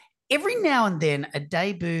Every now and then, a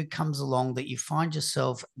debut comes along that you find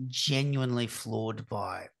yourself genuinely floored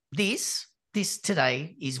by. This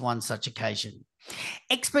today is one such occasion.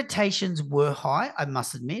 Expectations were high, I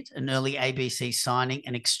must admit, an early ABC signing,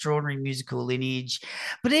 an extraordinary musical lineage.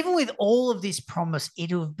 But even with all of this promise,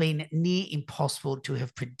 it would have been near impossible to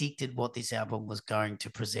have predicted what this album was going to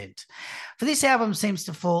present. For this album seems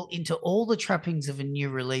to fall into all the trappings of a new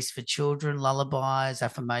release for children, lullabies,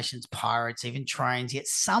 affirmations, pirates, even trains, yet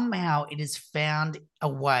somehow it has found a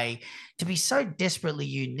way to be so desperately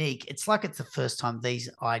unique. It's like it's the first time these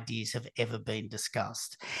ideas have ever been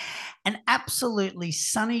discussed. An absolutely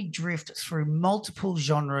sunny drift through multiple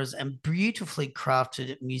genres and beautifully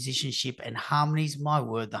crafted musicianship and harmonies. My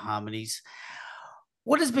word, the harmonies.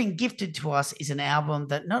 What has been gifted to us is an album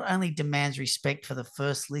that not only demands respect for the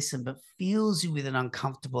first listen, but fills you with an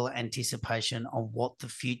uncomfortable anticipation of what the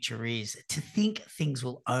future is. To think things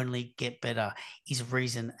will only get better is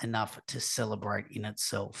reason enough to celebrate in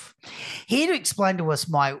itself. Here to explain to us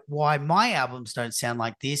why my albums don't sound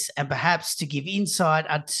like this, and perhaps to give insight,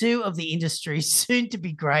 are two of the industry's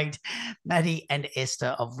soon-to-be great, Maddie and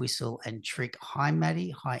Esther of Whistle and Trick. Hi,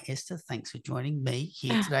 Maddie. Hi, Esther. Thanks for joining me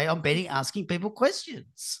here today on Benny Asking People Questions.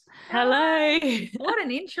 Hello. What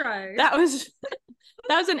an intro. That was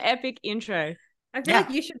an epic intro. I feel like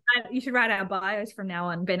you should write our bios from now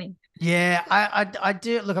on, Benny. Yeah, I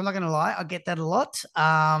do. Look, I'm not going to lie, I get that a lot.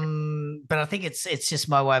 But I think it's just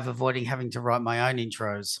my way of avoiding having to write my own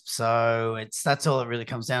intros. So that's all it really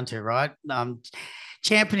comes down to, right?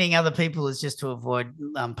 Championing other people is just to avoid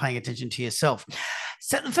paying attention to yourself.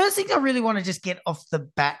 So the first thing I really want to just get off the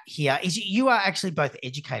bat here is you are actually both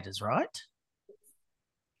educators, right?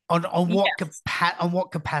 On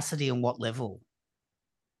what capacity and what level?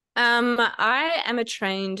 I am a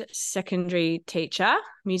trained secondary teacher,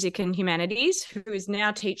 music and humanities, who is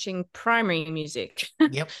now teaching primary music.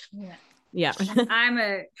 Yep. Yeah. I'm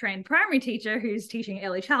a trained primary teacher who's teaching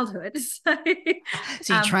early childhood. So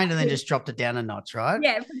you trained and then just dropped it down a notch, right?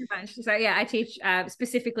 Yeah, pretty much. So yeah, I teach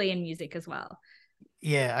specifically in music as well.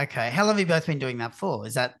 Yeah, okay. How long have you both been doing that for?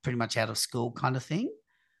 Is that pretty much out of school kind of thing?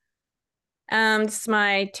 It's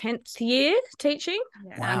my 10th year teaching.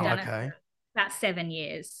 Yeah, wow, okay. About 7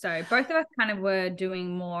 years. So both of us kind of were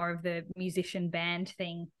doing more of the musician band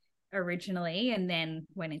thing originally and then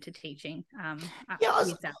went into teaching. I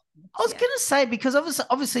was going to say, because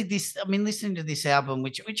obviously this, I mean, listening to this album,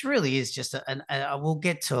 which really is just we'll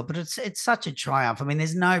get to it, but it's such a triumph. I mean,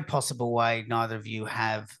 there's no possible way neither of you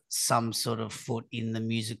have some sort of foot in the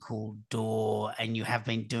musical door, and you have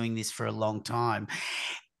been doing this for a long time.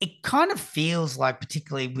 It kind of feels like,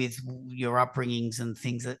 particularly with your upbringings and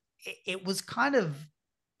things, that it was kind of,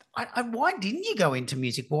 why didn't you go into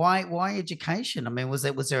music? Why education? I mean, was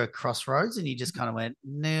there a crossroads and you just kind of went,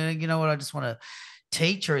 no, you know what, I just want to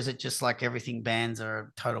teach? Or is it just like everything bands are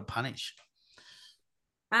a total punish?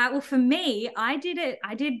 Well, for me, I did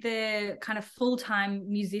the kind of full-time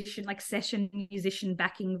musician, like session musician,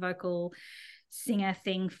 backing vocal singer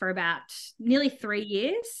thing for about nearly 3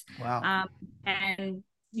 years. Wow. And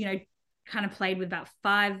kind of played with about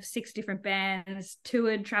 5-6 different bands,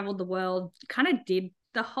 toured, traveled the world, kind of did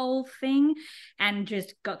the whole thing, and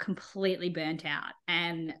just got completely burnt out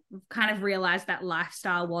and kind of realized that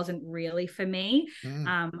lifestyle wasn't really for me.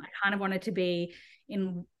 I kind of wanted to be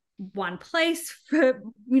in one place for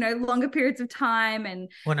longer periods of time,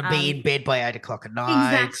 and want to be in bed by 8 o'clock at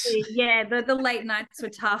night. Exactly. Yeah, the late nights were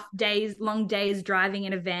tough, long days driving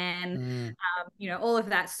in a van, all of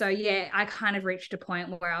that. So yeah, I kind of reached a point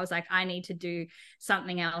where I was like, I need to do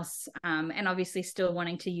something else, and obviously still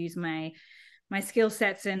wanting to use my skill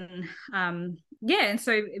sets, and and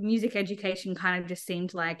so music education kind of just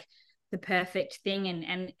seemed like the perfect thing.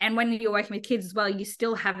 And when you're working with kids as well, you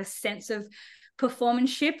still have a sense of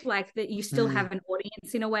performanceship, like that you still have an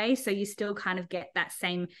audience in a way, so you still kind of get that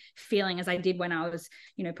same feeling as I did when I was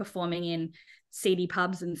performing in seedy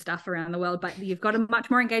pubs and stuff around the world, but you've got a much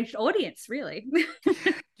more engaged audience, really.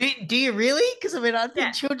 do you really? Because I mean, I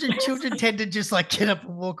think children tend to just like get up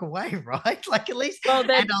and walk away, right? Like, at least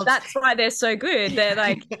that's why they're so good. They're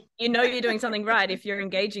like, you're doing something right if you're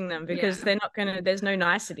engaging them, because they're not gonna, there's no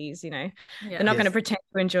niceties, they're not going to pretend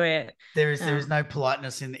to enjoy it. There is no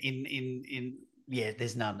politeness in yeah,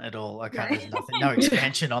 there's none at all. Okay, there's nothing, no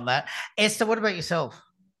expansion on that. Esther, what about yourself?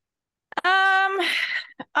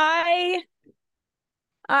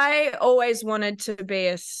 I always wanted to be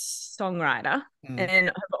a songwriter, and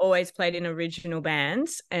have always played in original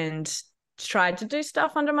bands and tried to do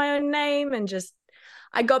stuff under my own name, and just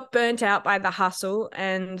I got burnt out by the hustle,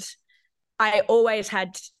 and I always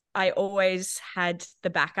had the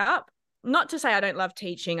backup not to say I don't love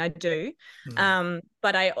teaching, I do.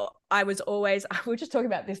 But I was always, we were just talking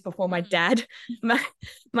about this before. My dad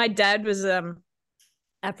was a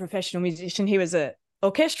professional musician. He was a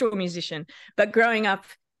orchestral musician, but growing up,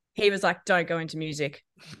 he was like, don't go into music.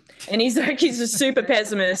 And he's a super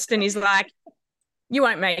pessimist, and he's like, you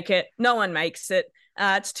won't make it. No one makes it.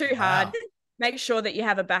 It's too hard. Make sure that you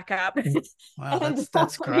have a backup. Wow,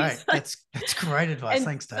 that's great. That's great advice.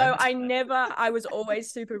 Thanks, Dad. So I was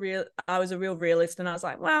always super real. I was a real realist, and I was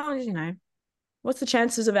like, well, what's the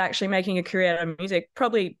chances of actually making a career out of music?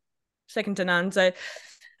 Probably second to none. So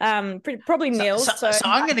probably nil. So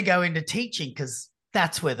I'm going to go into teaching because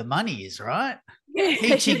that's where the money is, right?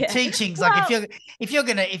 Teaching's like if you're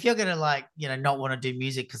gonna like not want to do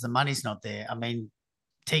music because the money's not there. I mean,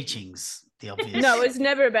 teaching's the obvious. No, it was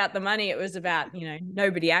never about the money. It was about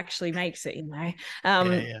nobody actually makes it. Just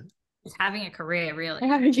having a career, really.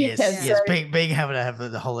 Yes. Being having to have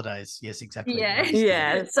the holidays. Yes, exactly.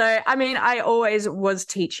 Yeah. So I mean, I always was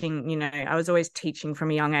teaching. I was always teaching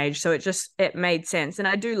from a young age, so it made sense, and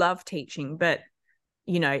I do love teaching, but.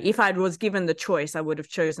 If I was given the choice, I would have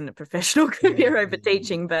chosen a professional career over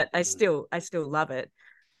teaching, but I still love it.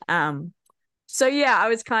 So yeah, I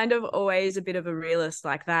was kind of always a bit of a realist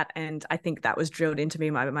like that. And I think that was drilled into me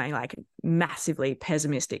by my like massively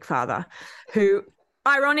pessimistic father, who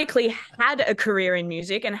ironically had a career in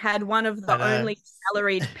music and had one of the only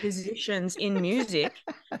salaried positions in music.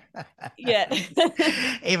 Even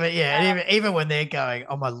when they're going,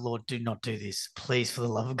 oh my Lord, do not do this, please, for the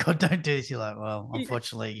love of God, don't do this. You're like, well,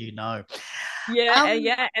 unfortunately,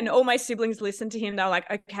 and all my siblings listened to him. They were like,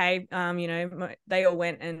 okay, they all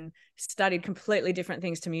went and studied completely different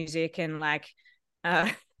things to music, and like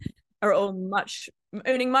are all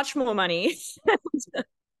earning much more money.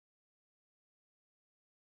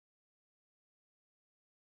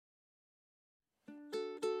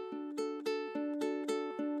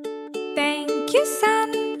 Thank you,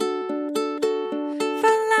 sun,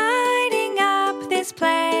 for lighting up this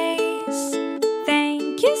place.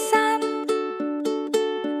 Thank you, sun,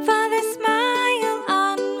 for the smile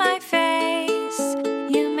on my face.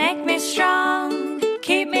 You make me strong,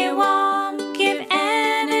 keep me warm, give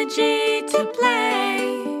energy to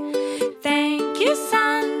play. Thank you,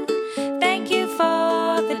 sun, thank you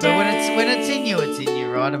for the day. But when it's in you,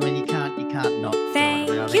 right? I mean, you can't not. Thank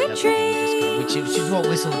you, tree. Which is what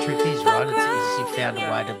Whistle the Truth is, right? It's you found a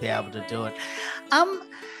way to be able to do it.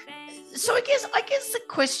 So I guess the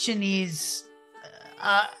question is,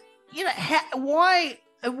 why?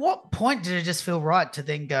 At what point did it just feel right to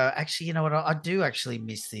then go? Actually, you know what? I do actually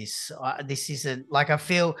miss this. This isn't like I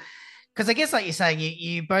feel, because I guess like you're saying,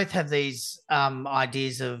 you both have these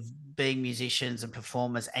ideas of being musicians and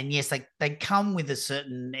performers, and yes, they come with a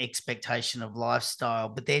certain expectation of lifestyle,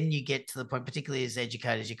 but then you get to the point, particularly as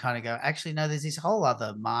educators, you kind of go, actually no, there's this whole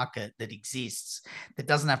other market that exists that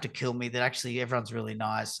doesn't have to kill me, that actually everyone's really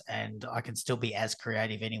nice and I can still be as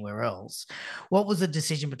creative anywhere else. What was the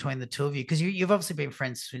decision between the two of you? Because you've obviously been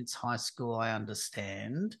friends since high school, I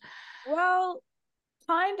understand. Well,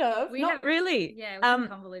 kind of, not really. Yeah, it was a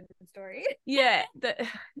convoluted story.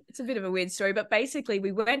 It's a bit of a weird story, but basically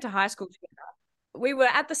we went to high school together. We were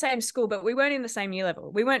at the same school, but we weren't in the same year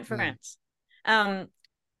level. We weren't friends.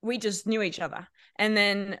 We just knew each other. And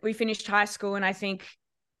then we finished high school, and I think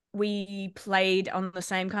we played on the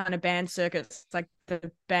same kind of band circuits. Like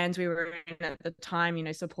the bands we were in at the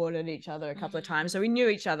time, supported each other a couple of times. So we knew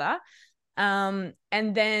each other. And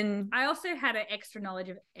then I also had an extra knowledge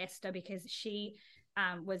of Esther because she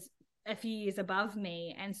was a few years above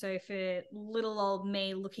me, and so for little old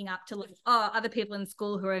me looking up to other people in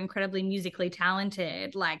school who are incredibly musically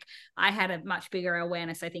talented, like I had a much bigger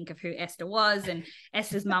awareness, I think, of who Esther was, and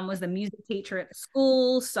Esther's mum was the music teacher at the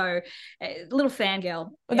school, so a little fangirl.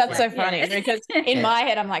 Well, that's so funny because in my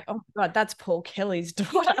head I'm like, oh my God, that's Paul Kelly's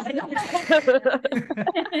daughter.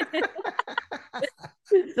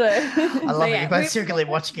 So, I love it. You're both secretly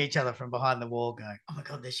watching each other from behind the wall going, oh my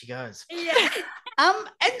God, there she goes. Yeah.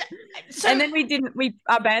 And then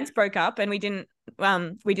our bands broke up, and we didn't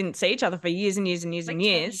see each other for years and years and years and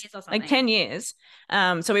years, like 10 years.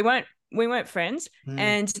 So we weren't friends.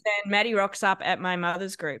 And then Maddie rocks up at my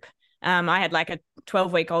mother's group. I had like a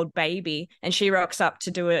 12-week-old baby, and she rocks up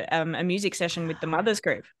to do a music session with the mother's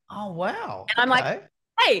group. Oh, wow. And I'm like,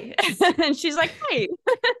 hey. And she's like, hey.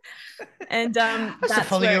 And I used to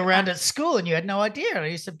follow you around at school, and you had no idea. I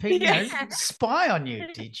used to spy on you.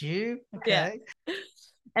 Did you? Okay. Yeah.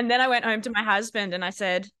 And then I went home to my husband and I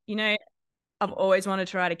said, I've always wanted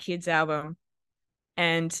to write a kids album,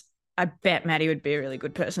 and I bet Maddie would be a really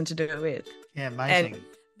good person to do it with. Yeah, amazing. And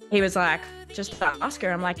he was like, just ask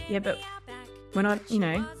her. I'm like, yeah, but we're not,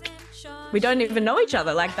 we don't even know each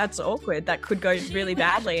other. Like, that's awkward. That could go really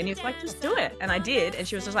badly. And he was like, just do it. And I did. And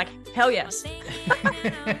she was just like, hell yes.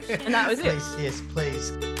 And that was it. Please, yes,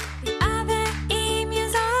 please. The other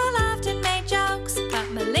emus all often made jokes, but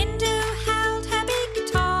Melinda held her big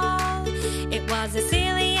tall. It was a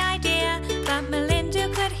silly idea, but Melinda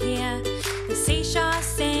could hear the seashore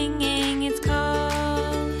singing its call.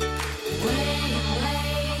 Way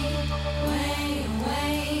away, way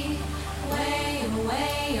away, way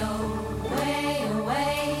away, oh, way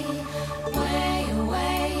away, way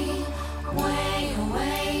away, way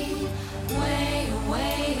away, way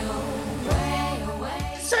away, oh, way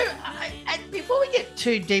away. So, and before we get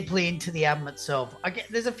too deeply into the album itself,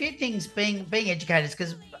 there's a few things being educators,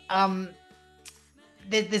 because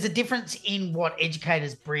there's a difference in what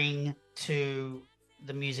educators bring to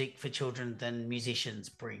the music for children than musicians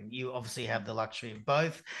bring. You obviously have the luxury of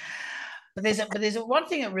both. But there's one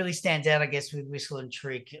thing that really stands out, I guess, with Whistle and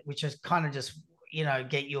Trick, which is kind of just,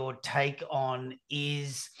 get your take on,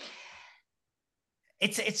 is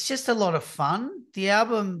it's just a lot of fun. The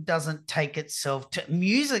album doesn't take itself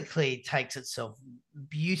musically, it takes itself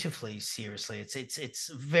beautifully seriously. It's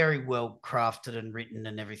very well crafted and written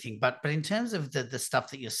and everything. But in terms of the stuff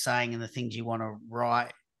that you're saying and the things you want to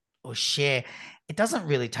write or share, it doesn't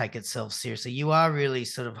really take itself seriously. You are really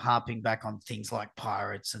sort of harping back on things like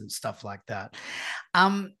pirates and stuff like that.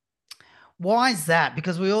 Why is that?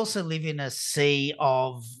 Because we also live in a sea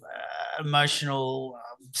of emotional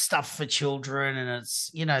stuff for children, and it's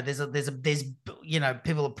there's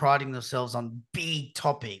people are priding themselves on big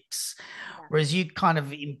topics, whereas you kind of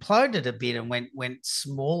imploded a bit and went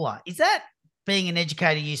smaller. Is that, being an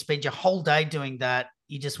educator, you spend your whole day doing that?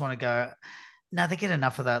 You just want to go, no, they get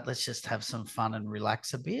enough of that. Let's just have some fun and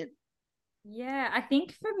relax a bit. Yeah, I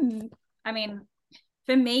think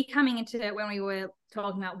for me coming into it, when we were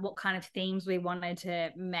talking about what kind of themes we wanted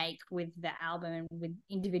to make with the album and with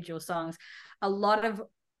individual songs, a lot of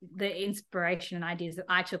the inspiration and ideas that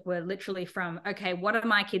I took were literally from, okay, what are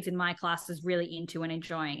my kids in my classes really into and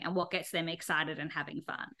enjoying, and what gets them excited and having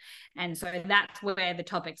fun? And so that's where the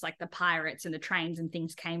topics like the pirates and the trains and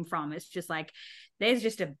things came from. It's just like, there's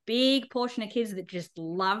just a big portion of kids that just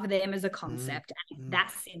love them as a concept, and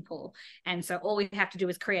that's simple. And so all we have to do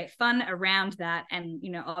is create fun around that. And,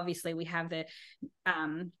 obviously we have the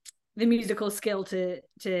musical skill to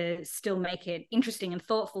still make it interesting and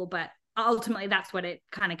thoughtful, but ultimately that's what it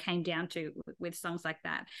kind of came down to with songs like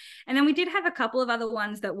that. And then we did have a couple of other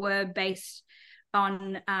ones that were based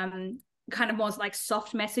on kind of more like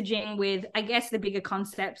soft messaging with, I guess, the bigger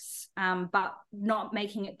concepts, but not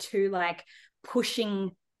making it too like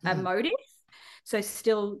pushing a motive. So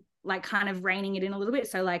still like kind of reining it in a little bit.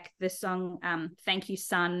 So like the song Thank You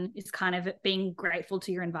Sun is kind of being grateful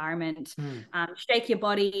to your environment. Shake Your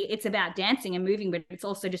Body, it's about dancing and moving, but it's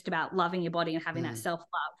also just about loving your body and having that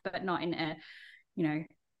self-love, but not in a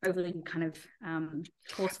overly kind of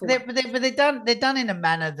forceful way. But they're done in a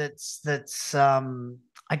manner that's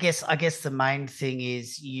I guess the main thing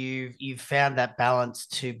is you've found that balance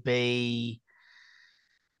to be,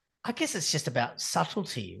 I guess it's just about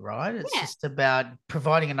subtlety, right? It's just about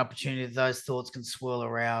providing an opportunity that those thoughts can swirl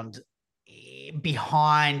around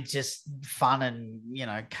behind just fun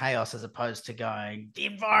and, chaos, as opposed to going, the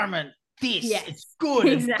environment, it's good,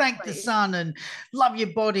 and thank the sun and love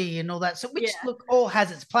your body and all that. So which, look, all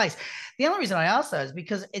has its place. The only reason I ask that is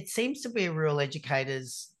because it seems to be a real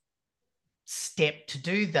educator's step to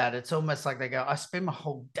do that. It's almost like they go, I spend my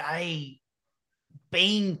whole day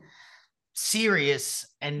being serious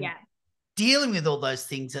and dealing with all those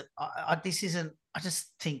things that I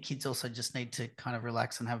just think kids also just need to kind of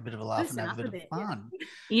relax and have a bit of a laugh and have a bit of fun.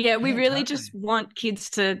 Yeah, we really just want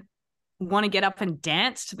kids to want to get up and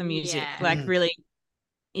dance to the music, like really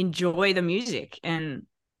enjoy the music. And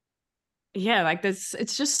like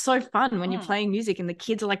it's just so fun when you're playing music and the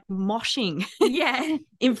kids are like moshing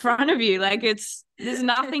in front of you. Like there's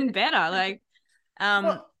nothing better. Like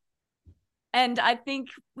and I think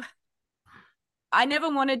I never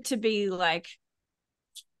wanted to be like,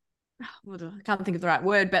 I can't think of the right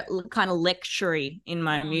word, but kind of lectury in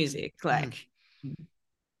my music. Like,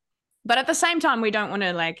 but at the same time, we don't want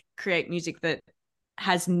to like create music that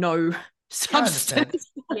has no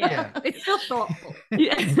substance. It's still thoughtful.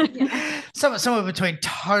 Somewhere between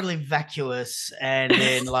totally vacuous and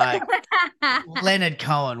then like Leonard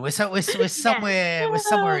Cohen. We're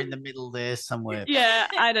somewhere in the middle there somewhere. Yeah,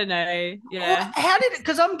 I don't know. Yeah. Well, how did it?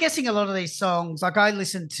 Because I'm guessing a lot of these songs, like I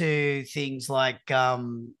listen to things like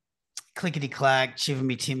Clickety Clack, Shiver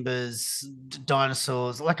Me Timbers,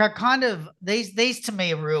 Dinosaurs. Like I kind of these to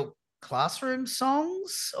me are real classroom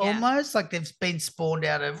songs almost, like they've been spawned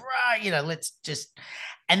out of let's just,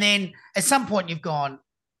 And then at some point you've gone,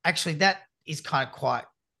 actually, that is kind of quite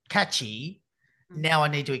catchy. Now I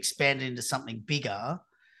need to expand it into something bigger.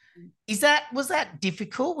 Was that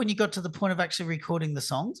difficult when you got to the point of actually recording the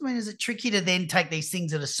songs? I mean, is it tricky to then take these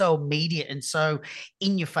things that are so immediate and so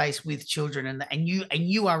in your face with children and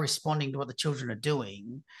you are responding to what the children are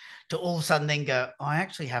doing, to all of a sudden then go, I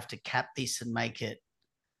actually have to cap this and make it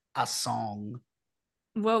a song?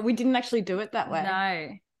 Well, we didn't actually do it that way. No.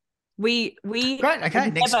 We Great. Okay.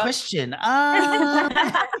 Next question.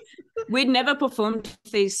 We'd never performed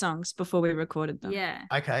these songs before we recorded them. Yeah.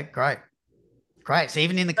 Okay, great. So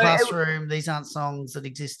even in the classroom, these aren't songs that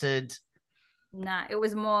existed. No, it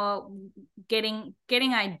was more getting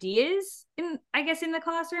ideas in the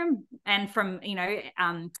classroom, and from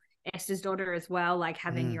Esther's daughter as well, like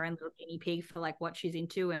having your own little guinea pig for like what she's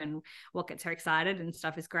into and what gets her excited and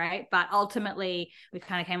stuff is great. But ultimately we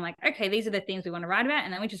kind of came like, okay, these are the things we want to write about,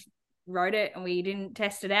 and then we just wrote it and we didn't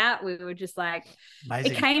test it out. We were just like,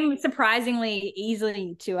 amazing. It came surprisingly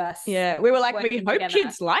easily to us. Yeah, we were like, we hope together.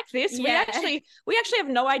 Kids like this. Yeah. We actually have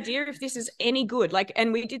no idea if this is any good. Like,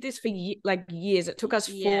 and we did this for years. It took us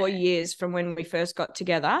 4 years from when we first got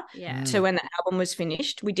together to when the album was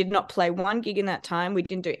finished. We did not play one gig in that time. We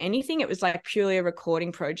didn't do anything. It was like purely a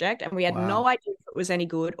recording project, and we had no idea if it was any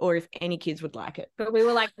good or if any kids would like it. But we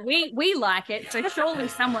were like, we like it, so surely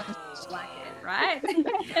someone will like it, right?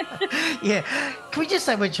 Yeah. Can we just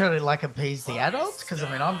say we're trying to like appease the adults? Because I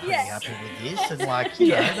mean, I'm pretty happy with this, and like, you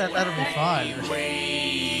know, that'll be fine.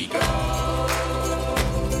 We go.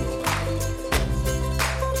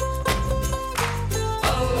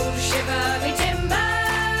 Oh, shiver me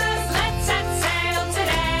timbers, let's set sail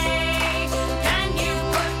today. Can you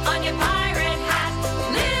put on your pirate hat,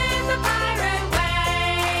 live the pirate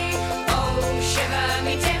way? Oh, shiver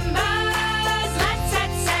me timbers, let's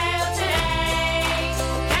set sail today.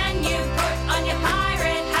 Can you put on your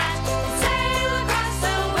pirate hat and sail across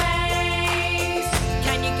the waves?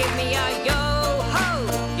 Can you give me a yo-ho?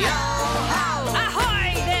 Yo-ho!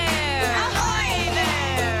 Ahoy there! Ahoy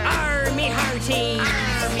there! Army hearty!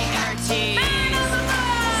 Army hearty!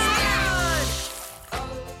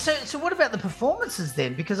 So what about the performances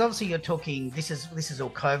then? Because obviously you're talking, this is all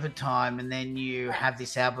COVID time, and then you have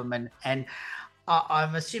this album, and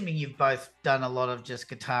I'm assuming you've both done a lot of just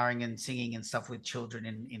guitaring and singing and stuff with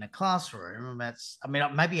children in a classroom.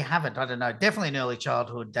 Maybe you haven't, I don't know. Definitely in early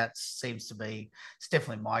childhood, it's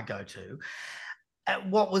definitely my go-to.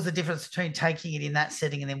 What was the difference between taking it in that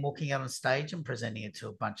setting and then walking out on stage and presenting it to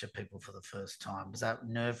a bunch of people for the first time? Was that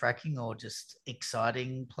nerve-wracking or just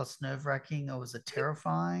exciting plus nerve-wracking, or was it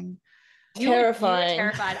terrifying? Terrifying. You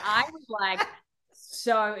were terrified. I was like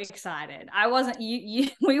so excited. I wasn't. We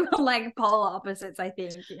were like polar opposites, I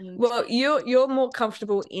think. Well, you're more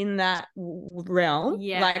comfortable in that realm.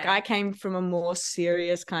 Yeah. Like I came from a more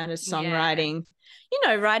serious kind of songwriting. You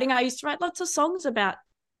know, writing. I used to write lots of songs about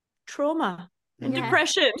trauma and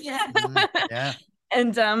depression. Yeah. Yeah.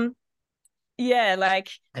 And like.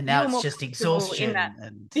 And now it's just exhaustion.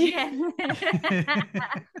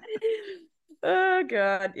 Oh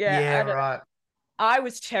God, yeah, right. I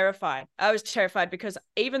was terrified. Because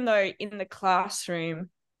even though in the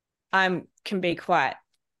classroom can be quite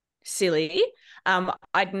silly,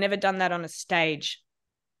 I'd never done that on a stage,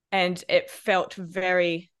 and it felt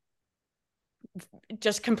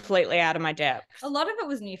just completely out of my depth. A lot of it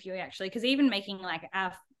was new for you, actually, because even making like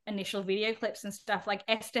our initial video clips and stuff, like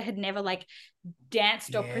Esther had never like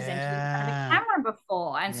danced or presented in front of a camera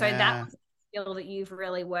before, and so that was skill that you've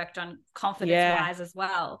really worked on confidence-wise as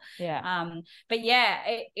well. But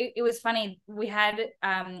it was funny. We had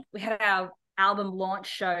our album launch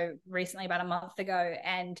show recently about a month ago,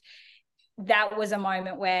 and that was a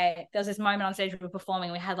moment where there was this moment on stage we were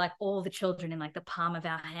performing. We had like all the children in like the palm of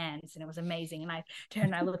our hands, and it was amazing. And I turned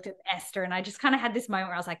and I looked at Esther, and I just kind of had this moment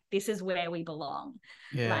where I was like, this is where we belong.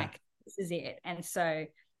 Like, this is it. And so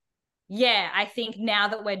I think now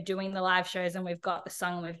that we're doing the live shows and we've got the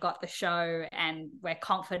song and we've got the show and we're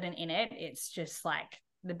confident in it, it's just like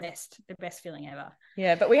the best feeling ever.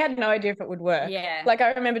 Yeah, but we had no idea if it would work. Yeah. Like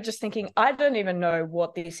I remember just thinking, I don't even know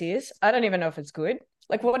what this is. I don't even know if it's good.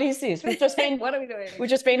 Like, what is this? We've just been what are we doing? We've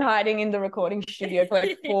just been hiding in the recording studio for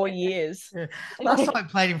like 4 years. Yeah. Last time I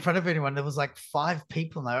played in front of anyone, there was like 5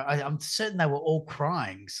 people there. I'm certain they were all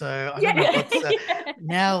crying. So I don't know what's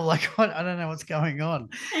now. Like, I don't know what's going on.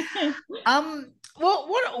 Well,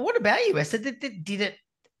 what about you, Esther? Did it?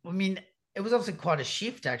 I mean, it was obviously quite a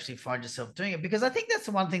shift to actually find yourself doing it, because I think that's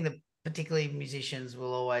the one thing that particularly musicians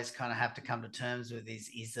will always kind of have to come to terms with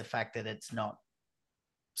is the fact that it's not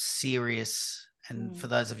serious. And for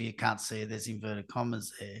those of you who can't see it, there's inverted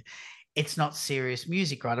commas there. it's not serious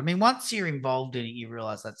music, right? I mean, once you're involved in it, you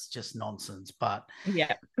realize that's just nonsense. But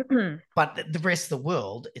Yeah. but the rest of the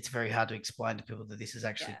world, it's very hard to explain to people that this is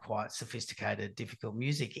actually quite sophisticated, difficult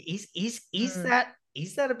music. Is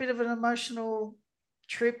that a bit of an emotional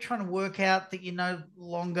trip, trying to work out that you're no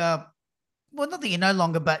longer, well, not that you're no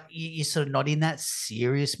longer, but you're sort of not in that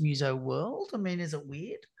serious muso world? I mean, is it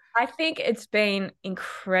weird? I think it's been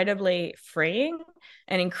incredibly freeing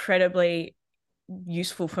and incredibly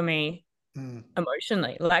useful for me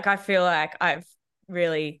emotionally. Like, I feel like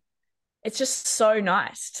it's just so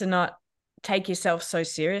nice to not take yourself so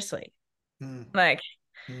seriously. Like,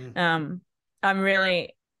 I'm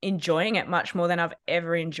really enjoying it much more than I've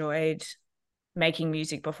ever enjoyed making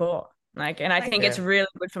music before. Like, and I think it's really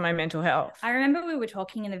good for my mental health. I remember we were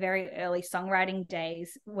talking in the very early songwriting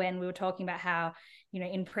days when we were talking about how,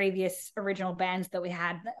 in previous original bands that we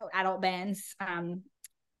had, adult bands,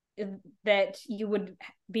 that you would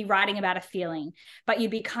be writing about a feeling, but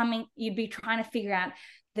you'd be trying to figure out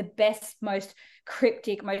the best, most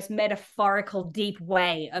cryptic, most metaphorical, deep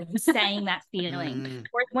way of saying that feeling.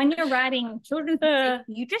 Whereas when you're writing children's music,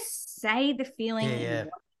 you just say the feeling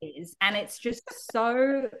is, and it's just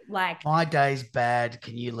so like, my day's bad,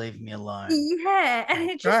 can you leave me alone? Yeah, and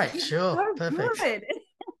it's great, just sure, so perfect. Good.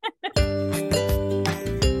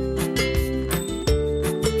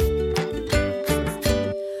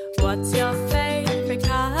 What's your favorite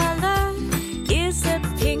color? Is it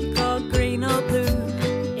pink or green or blue?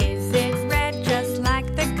 Is it red just like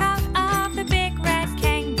the color of the big red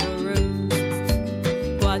kangaroo?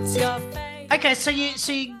 What's your favorite? Okay, so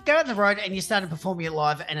you go on the road and you start performing it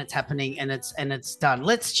live, and it's happening, and it's done.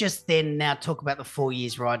 Let's just then now talk about the 4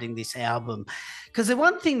 years writing this album, because the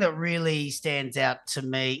one thing that really stands out to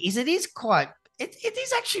me is it is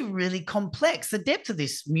actually really complex. The depth of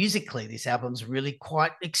this musically, this album's really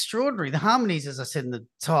quite extraordinary. The harmonies, as I said in the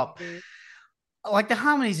top, like the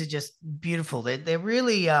harmonies are just beautiful. They're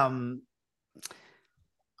really they're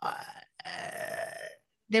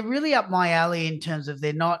really up my alley in terms of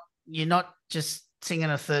you're not just singing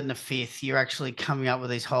a third and a fifth. You're actually coming up with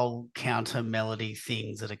these whole counter melody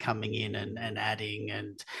things that are coming in and adding,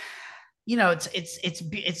 and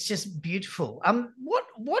it's just beautiful.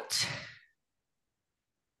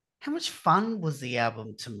 How much fun was the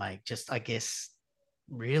album to make? Just, I guess,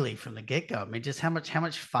 really from the get-go. I mean, just how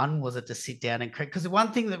much fun was it to sit down and create? Because the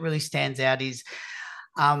one thing that really stands out is,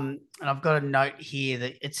 and I've got a note here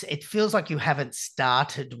that it feels like you haven't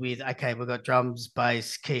started with, okay, we've got drums,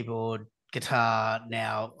 bass, keyboard, guitar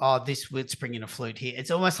now. Oh, let's bring in a flute here.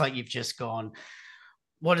 It's almost like you've just gone,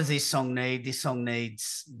 what does this song need? This song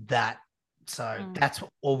needs that. So that's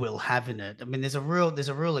all we'll have in it. I mean, there's a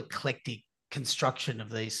real eclectic construction of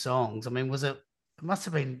these songs. I mean, it must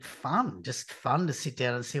have been just fun to sit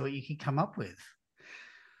down and see what you could come up with.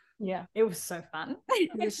 Yeah, it was so fun.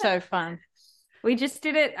 It was so fun. We just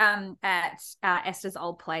did it at Esther's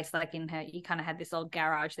old place, like you kind of had this old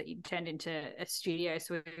garage that you turned into a studio,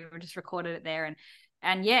 so we just recorded it there,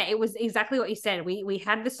 and yeah, it was exactly what you said. We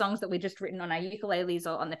had the songs that we just written on our ukuleles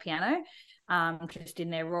or on the piano, just in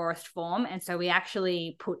their rawest form, and so we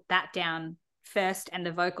actually put that down first and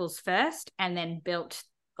the vocals first, and then built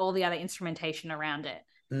all the other instrumentation around it.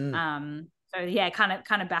 So yeah, kind of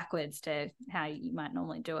backwards to how you might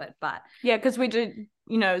normally do it, but yeah, because we do,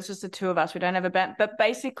 it's just the two of us. We don't have a band, but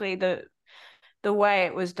basically the way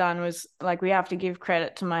it was done was, like, we have to give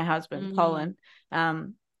credit to my husband, Colin,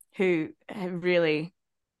 who really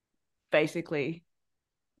basically,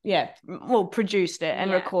 produced it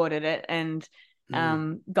and recorded it and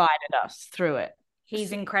guided us through it.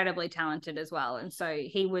 He's incredibly talented as well, and so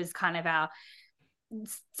he was kind of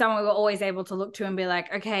someone we were always able to look to and be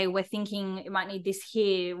like, okay, we're thinking it might need this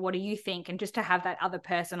here, what do you think? And just to have that other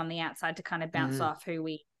person on the outside to kind of bounce off, who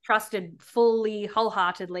we trusted fully,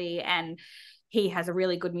 wholeheartedly, and he has a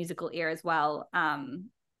really good musical ear as well. And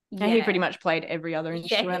he pretty much played every other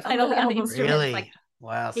instrument. He played all the other instruments. Really? Like,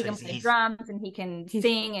 wow. He can play drums, and he can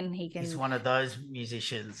sing, and he can. He's one of those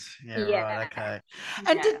musicians. Yeah. Right. Okay.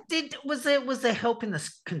 And was there help in the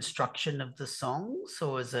construction of the songs,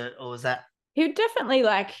 or was that? He would definitely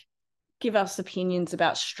give us opinions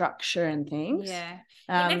about structure and things. Yeah.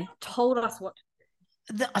 He never told us what.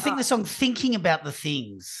 I think the song "Thinking About the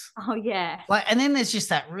Things." Oh yeah. And then there's just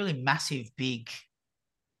that really massive, big,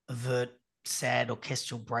 overt, sad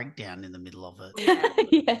orchestral breakdown in the middle of it.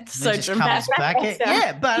 Yeah, it's so dramatic. Comes back.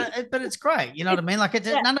 Yeah, but it's great. You know what I mean?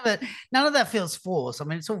 None of that feels forced. I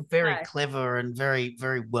mean, it's all very clever and very,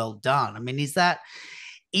 very well done. I mean, is that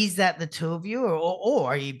the two of you, or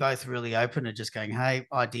are you both really open to just going, hey,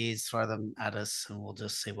 ideas, throw them at us, and we'll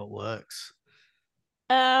just see what works?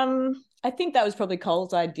 I think that was probably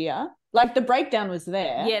Cole's idea. Like the breakdown was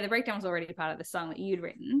there. Yeah, the breakdown was already part of the song that you'd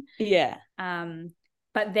written. Yeah.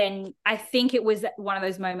 But then I think it was one of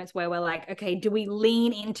those moments where we're like, okay, do we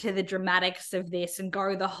lean into the dramatics of this and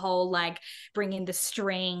go the whole like bring in the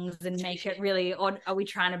strings and make it really, or are we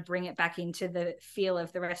trying to bring it back into the feel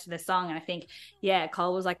of the rest of the song? And I think, yeah,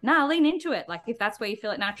 Cole was like, nah, lean into it. Like if that's where you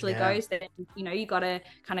feel it naturally goes, then, you know, you got to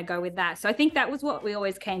kind of go with that. So I think that was what we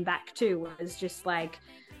always came back to, was just like,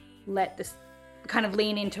 let this kind of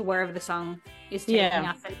lean into wherever the song is taking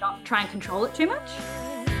us and not try and control it too much.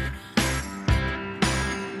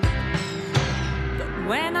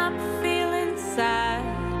 When I'm feeling sad,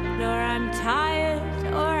 or I'm tired,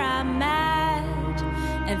 or I'm mad,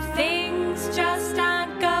 and things just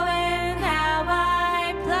aren't going how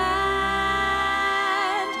I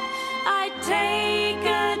planned, I take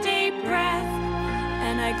a deep breath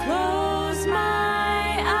and I close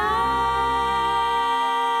my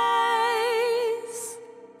eyes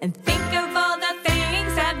and think of all the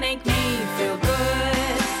things that make me feel good.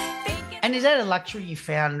 And is that a luxury you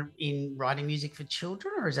found in writing music for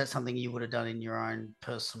children, or is that something you would have done in your own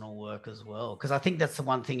personal work as well? Because I think that's the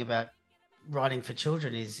one thing about writing for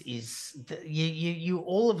children is that you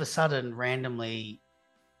all of a sudden randomly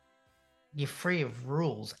you're free of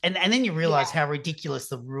rules, and then you realize how ridiculous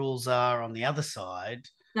the rules are on the other side.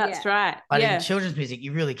 That's right. But in children's music,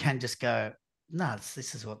 you really can just go, no, this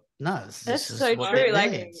is That's so true.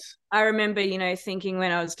 Like I remember, you know, thinking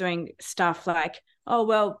when I was doing stuff like, oh,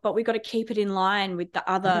 well, but we got to keep it in line with the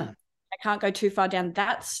other. I can't go too far down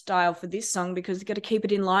that style for this song because you got to keep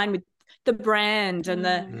it in line with the brand and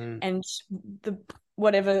and the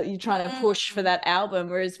whatever you're trying to push for that album.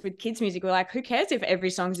 Whereas with kids' music, we're like, who cares if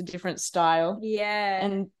every song's a different style? Yeah.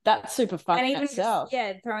 And that's super fun and even itself.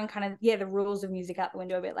 Throwing kind of the rules of music out the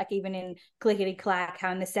window a bit, like even in Clickety Clack,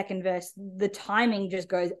 how in the second verse the timing just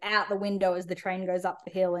goes out the window as the train goes up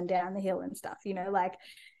the hill and down the hill and stuff, you know, like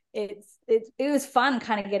it was fun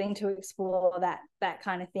kind of getting to explore that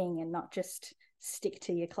kind of thing and not just stick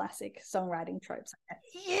to your classic songwriting tropes.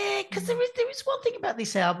 Yeah, because there is one thing about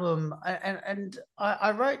this album, and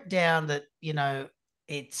I wrote down that, you know,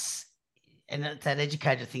 it's that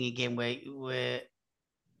educated thing again, where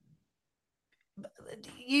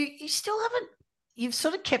you still haven't, you've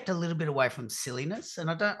sort of kept a little bit away from silliness,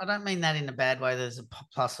 and I don't mean that in a bad way. There's a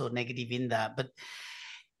plus or negative in that, but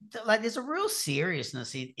like there's a real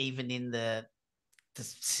seriousness even in the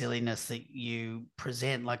silliness that you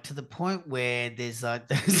present, like to the point where there's like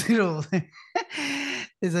those little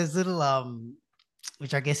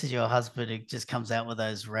which I guess is your husband who just comes out with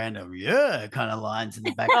those random kind of lines in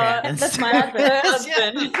the background. That's my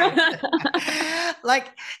husband. like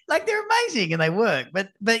they're amazing and they work, but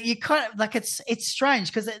you kind of like it's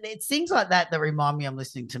strange because it's things like that remind me I'm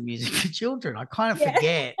listening to music for children. I kind of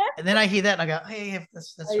forget, and then I hear that and I go, oh yeah,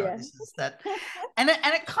 that's right, this is that, and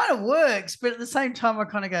it kind of works, but at the same time I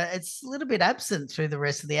kind of go, it's a little bit absent through the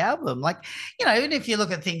rest of the album. Like, you know, even if you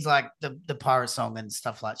look at things like the Pirate Song and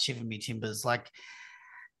stuff like Shiver Me Timbers, like,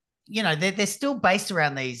 you know, they're still based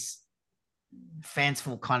around these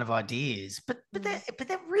fanciful kind of ideas, but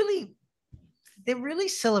they're really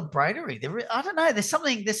celebratory. I don't know.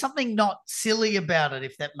 There's something not silly about it,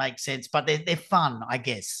 if that makes sense. But they're fun, I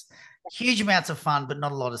guess. Huge amounts of fun, but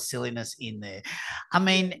not a lot of silliness in there. I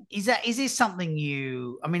mean, is this something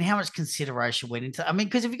how much consideration went into? I mean,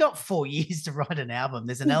 because if you got 4 years to write an album,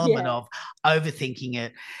 there's an element of overthinking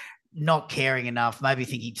it, not caring enough, maybe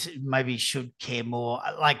thinking maybe you should care more.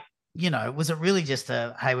 Like, you know, was it really just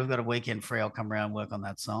hey, we've got a weekend free, I'll come around and work on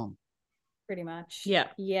that song? Pretty much.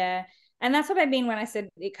 Yeah. And that's what I mean when I said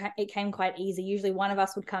it came quite easy. Usually one of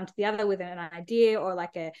us would come to the other with an idea or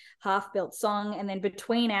like a half-built song, and then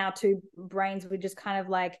between our two brains we just kind of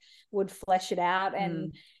like would flesh it out.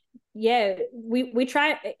 And we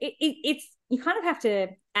try it's you kind of have to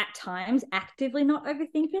at times actively not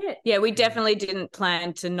overthink it. Yeah, we definitely didn't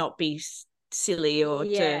plan to not be silly or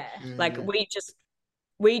to like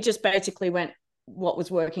we just basically went what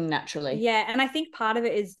was working naturally. Yeah, and I think part of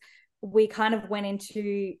it is we kind of went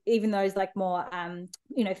into even those like more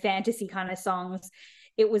fantasy kind of songs.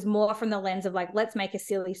 It was more from the lens of like, let's make a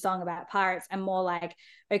silly song about pirates, and more like,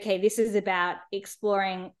 okay, this is about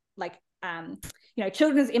exploring like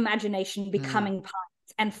children's imagination becoming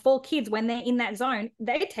pirates. And for kids, when they're in that zone,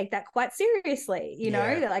 they take that quite seriously, you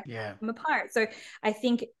know, they're like, I'm a pirate. So I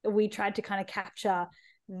think we tried to kind of capture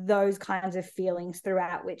those kinds of feelings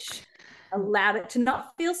throughout, which allowed it to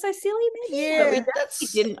not feel so silly, maybe. Yeah, but we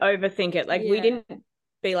didn't overthink it. Like we didn't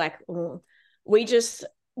be like,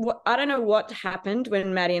 I don't know what happened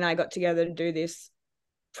when Maddie and I got together to do this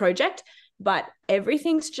project, but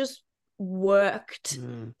everything's just worked,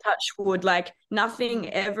 touch wood, like nothing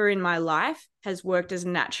ever in my life has worked as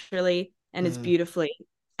naturally and as beautifully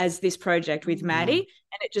as this project with Maddie,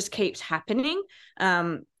 and it just keeps happening.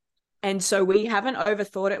 And so we haven't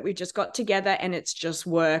overthought it. We just got together and it's just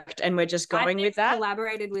worked, and we're just going with that. I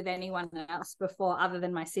collaborated with anyone else before other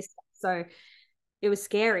than my sister. So it was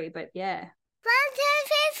scary, but yeah.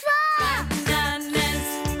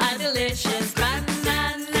 Bananas are delicious.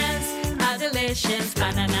 Bananas are delicious.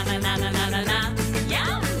 Banana.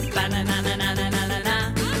 Yum. Banana. Bananas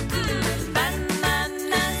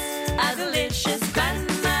are delicious.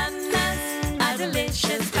 Bananas are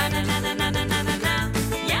delicious. Banana.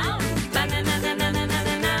 Yum.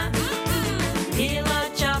 Banana. Peel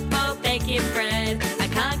or chop or bake your bread. I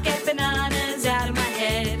can't get bananas out of my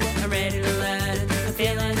head. I'm ready to learn. I'm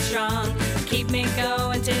feeling strong. Keep me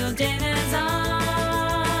going till dinner's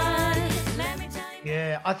on. Let me tell you.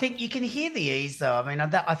 Yeah, I think you can hear the ease though. I mean,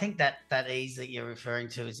 I think that ease that you're referring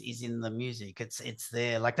to is in the music. It's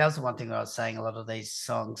there. Like that was the one thing I was saying. A lot of these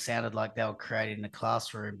songs sounded like they were created in a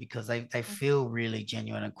classroom because they feel really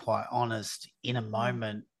genuine and quite honest in a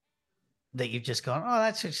moment that you've just gone, oh,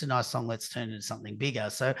 that's just a nice song. Let's turn it into something bigger.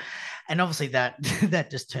 So, and obviously that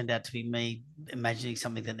just turned out to be me imagining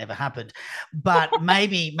something that never happened. But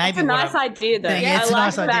maybe it's a nice idea though. Yeah, it's I a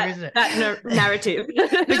nice like idea, isn't it? That narrative.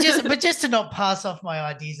 but just to not pass off my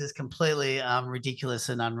ideas as completely ridiculous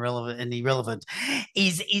and irrelevant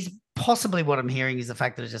is possibly what I'm hearing is the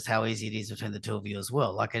fact that it's just how easy it is between the two of you as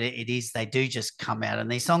well. Like it is, they do just come out, and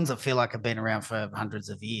these songs that feel like have been around for hundreds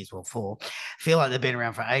of years, feel like they've been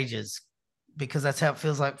around for ages, because that's how it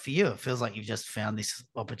feels like for you. It feels like you've just found this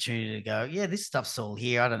opportunity to go, yeah, this stuff's all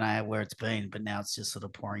here. I don't know where it's been, but now it's just sort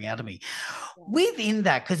of pouring out of me. Yeah. Within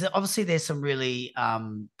that, because obviously there's some really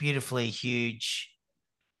beautifully huge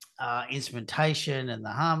instrumentation, and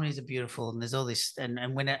the harmonies are beautiful, and there's all this,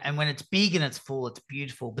 and when it's big and it's full, it's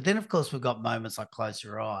beautiful. But then of course we've got moments like Close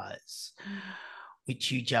Your Eyes,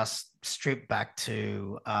 which you just strip back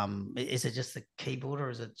to. Is it just the keyboard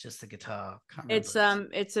or is it just the guitar? It's a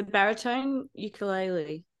baritone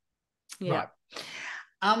ukulele. Yeah.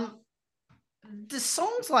 Right. The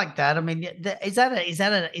songs like that, I mean, is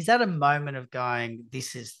that a moment of going,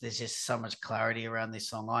 there's just so much clarity around this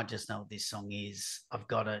song. I just know what this song is. I've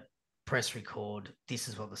got it. Press record. This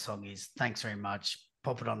is what the song is. Thanks very much.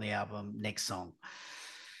 Pop it on the album. Next song.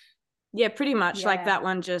 Yeah, pretty much. Yeah. Like that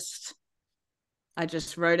one I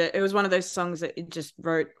just wrote it. It was one of those songs that it just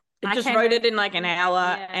wrote. I wrote it in like an hour,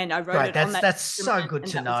 and I wrote it on that. That's so good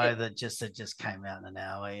to know that it just came out in an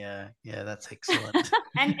hour. Yeah, that's excellent.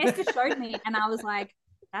 And Esther showed me, and I was like,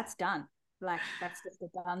 "That's done. Like that's just a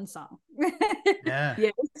done song." Yeah,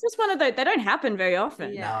 it's just one of those. They don't happen very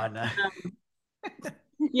often. Yeah. No, I know.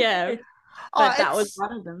 Yeah. But that was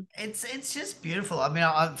one of them. It's just beautiful. I mean,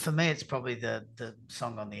 for me, it's probably the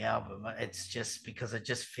song on the album. It's just because it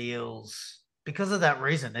just feels, because of that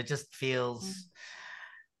reason, it just feels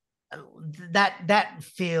that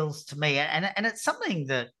feels to me, and it's something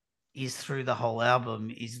that is through the whole album,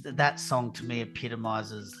 is that song to me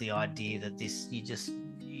epitomizes the idea that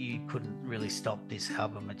you couldn't really stop this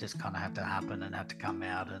album. It just kind of had to happen and had to come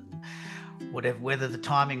out, and whether the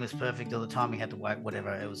timing was perfect or the timing had to wait,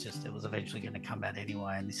 whatever, it was eventually going to come out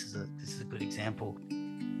anyway. And this is a good example.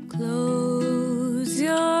 Close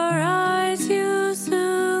your eyes, you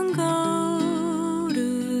soon go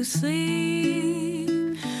to sleep.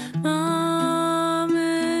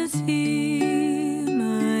 Mama's here,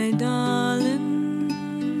 my darling.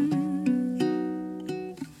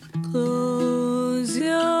 Close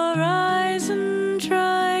your eyes and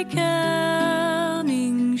try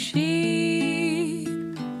counting sheep.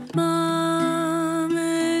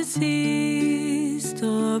 Mama's here,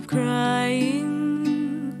 stop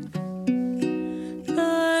crying.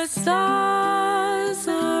 The stars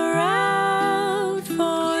are out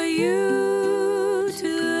for you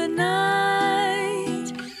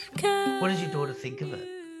tonight. What does your daughter think of it?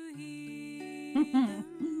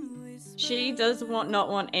 She does not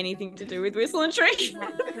want anything to do with Whistle and Shriek. She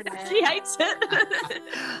hates it.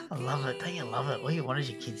 I love it. Don't you love it? All you want is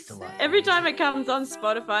your kids to like it. Every time it comes on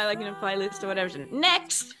Spotify, like in a playlist or whatever, she's like,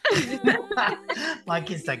 next. My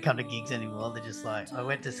kids don't come to gigs anymore. They're just like, I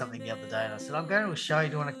went to something the other day and I said, I'm going to a show.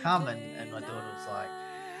 Do you want to come? And my daughter was like,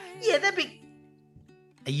 yeah, that'd be.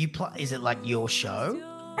 Are you? Is it like your show?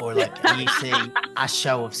 Or like, are you seeing a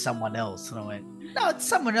show of someone else? And I went, no, it's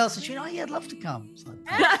someone else. And she went, oh yeah, I'd love to come. So,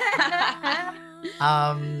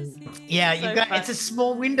 it's a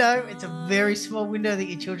small window. It's a very small window that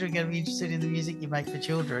your children are going to be interested in the music you make for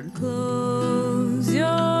children. Close your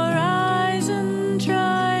eyes and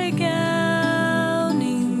try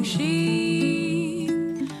counting sheep.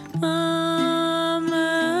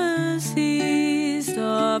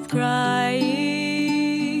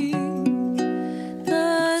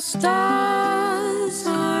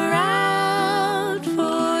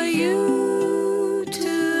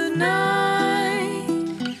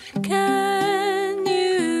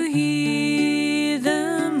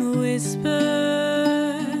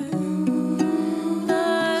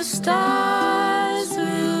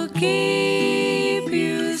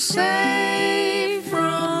 safe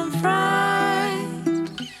from fright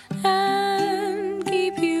and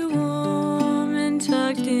keep you warm and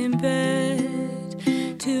tucked in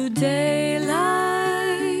bed till daylight.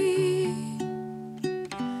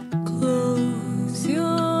 Close your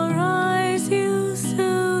eyes, you'll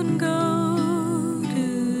soon go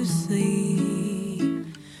to sleep.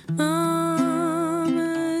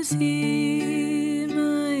 Mama's here,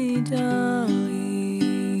 my darling.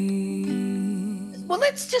 Well,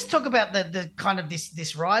 let's just talk about the kind of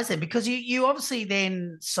this rise there, because you obviously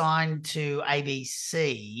then signed to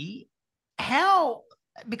ABC. How?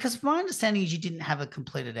 Because my understanding is you didn't have a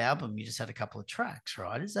completed album; you just had a couple of tracks,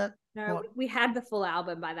 right? Is that No, what? we had the full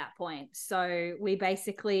album by that point. So we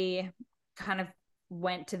basically kind of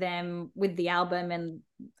went to them with the album. And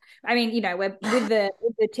I mean, we're with the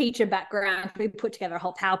teacher background, we put together a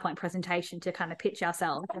whole PowerPoint presentation to kind of pitch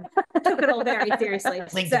ourselves and took it all very seriously.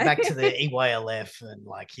 Linked it back to the EYLF and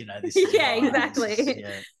this. Yeah, exactly.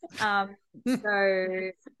 Yeah.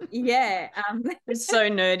 So yeah, It's so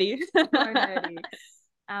nerdy. so nerdy.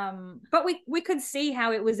 But we could see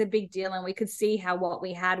how it was a big deal, and we could see how what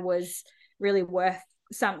we had was really worth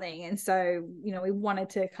something. And so, we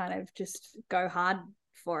wanted to kind of just go hard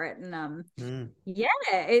for it. And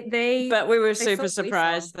But we were super saw-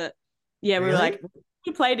 surprised that, we were Really? like,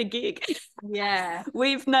 we played a gig. yeah.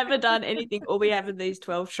 We've never done anything. All we have are these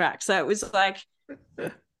 12 tracks. So it was like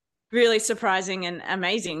really surprising and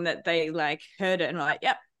amazing that they heard it and were like,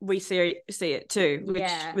 yep, we see it too, which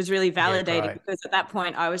Yeah. was really validating, right. because at that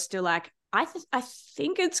point I was still like, I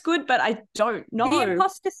think it's good, but I don't know. The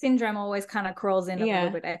imposter syndrome always kind of crawls in a Yeah.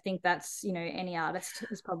 little bit. I think that's, any artist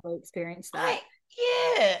has probably experienced that.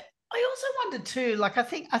 I also wonder too,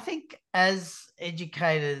 I think as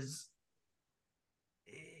educators,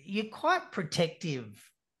 you're quite protective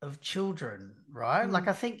of children, right?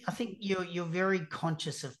 I think you're very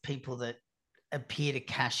conscious of people that appear to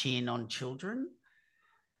cash in on children.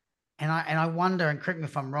 And I wonder, and correct me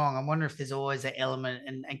if I'm wrong, I wonder if there's always an element,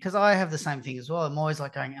 and because I have the same thing as well. I'm always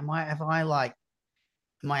going, am I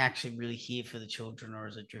actually really here for the children, or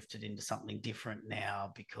has it drifted into something different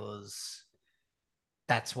now because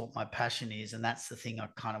that's what my passion is? And that's the thing I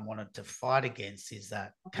kind of wanted to fight against, is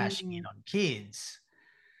that cashing in on kids.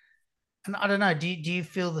 And I don't know, do you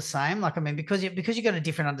feel the same? Because you got a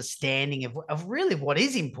different understanding of really what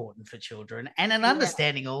is important for children, and an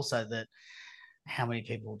understanding also that how many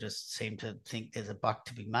people just seem to think there's a buck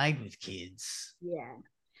to be made with kids. Yeah.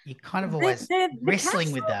 You kind of always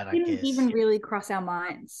wrestling with that, I guess. Didn't even really cross our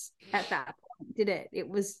minds at that point, did it? It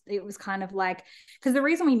was kind of like, because the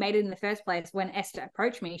reason we made it in the first place, when Esther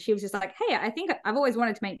approached me, she was just like, hey, I think I've always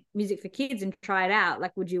wanted to make music for kids and try it out.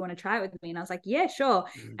 Would you want to try it with me? And I was like, yeah, sure.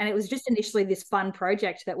 And it was just initially this fun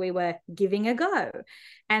project that we were giving a go.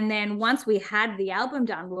 And then once we had the album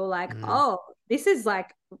done, we were like, oh, this is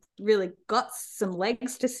really got some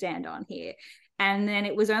legs to stand on here. And then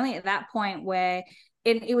it was only at that point where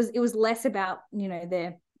it was less about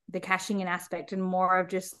the cashing in aspect, and more of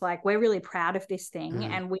just we're really proud of this thing,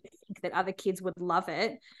 and we think that other kids would love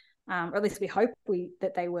it, or at least we hope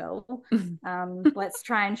that they will. Let's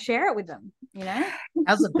try and share it with them.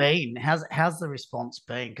 How's it been? How's the response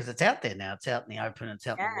been? Because it's out there now, it's out in the open, it's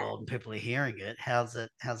out in the world, and people are hearing it. How's it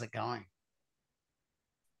going?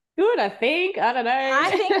 Good, I think. I don't know. I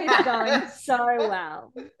think it's going so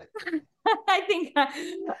well. I think,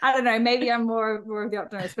 I don't know, maybe I'm more of the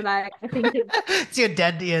optimist, but I think it's your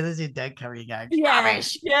dad. Yeah, there's your dad coming going.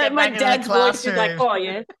 Yeah, my dad's voice is like, oh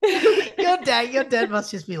yeah. your dad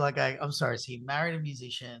must just be like, I'm sorry, so you married a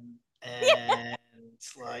musician, and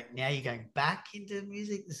it's now you're going back into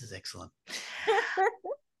music. This is excellent.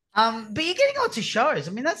 But you're getting lots of shows.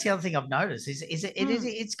 I mean, that's the other thing I've noticed it's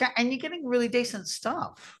and you're getting really decent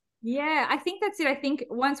stuff. Yeah, I think that's it. I think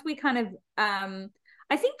once we kind of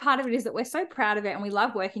I think part of it is that we're so proud of it and we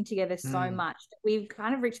love working together so much. We've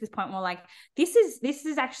kind of reached this point where we're like, this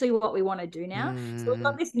is actually what we want to do now. So we've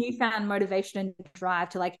got this newfound motivation and drive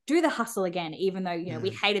to do the hustle again, even though, we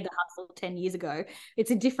hated the hustle 10 years ago.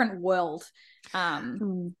 It's a different world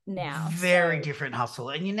now. Very different hustle.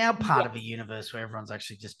 And you're now part of a universe where everyone's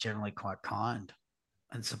actually just generally quite kind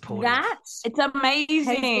and supportive. It's amazing.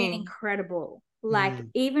 Has been incredible.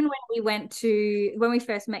 Even when we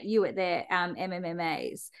first met you at the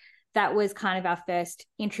MMMAs, that was kind of our first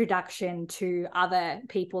introduction to other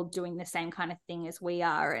people doing the same kind of thing as we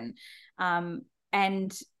are.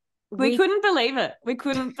 And we couldn't believe it. We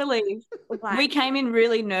couldn't believe. We came in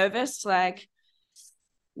really nervous,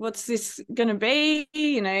 what's this going to be,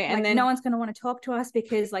 and then no one's going to want to talk to us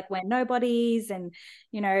because we're nobodies, and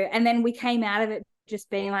and then we came out of it just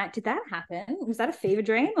being like, did that happen? Was that a fever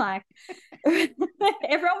dream?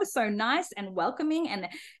 everyone was so nice and welcoming and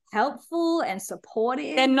helpful and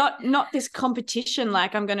supportive. And not this competition,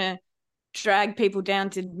 like I'm going to drag people down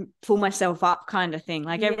to pull myself up kind of thing.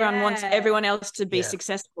 Like everyone wants everyone else to be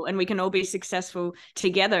successful, and we can all be successful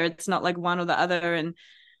together. It's not like one or the other. And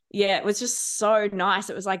yeah, it was just so nice.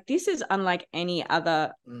 It was like, this is unlike any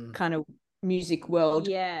other kind of music world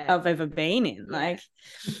I've ever been in. Like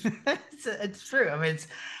it's true. I mean,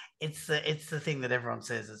 it's the thing that everyone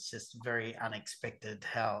says. It's just very unexpected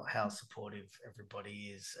how supportive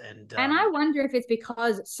everybody is. And I wonder if it's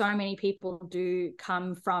because so many people do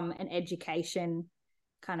come from an education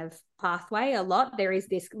kind of pathway a lot. There is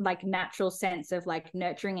this like natural sense of like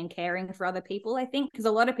nurturing and caring for other people, I think, because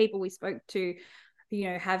a lot of people we spoke to,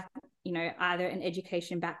 have, either an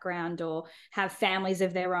education background or have families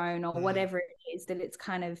of their own or whatever it is, that it's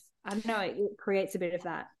kind of, I don't know, it creates a bit of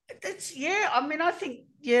that. I mean, I think,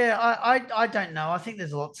 I don't know. I think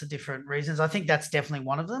there's lots of different reasons. I think that's definitely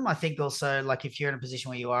one of them. I think also, like, if you're in a position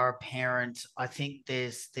where you are a parent, I think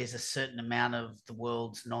there's a certain amount of the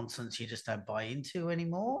world's nonsense you just don't buy into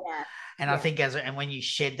anymore. Yeah. And I think and when you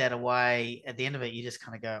shed that away, at the end of it, you just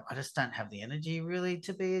kind of go, I just don't have the energy really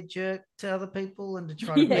to be a jerk to other people and to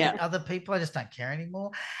try to meet other people. I just don't care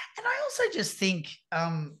anymore. And I also just think,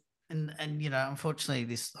 and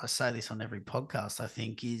unfortunately, I say this on every podcast, I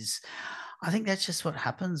think that's just what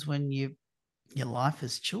happens when your life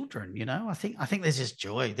is children. I think there's just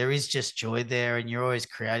joy. There is just joy there, and you're always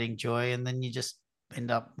creating joy, and then you just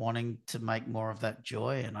end up wanting to make more of that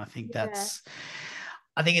joy. And I think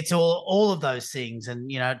I think it's all of those things, and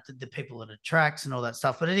the people that attracts and all that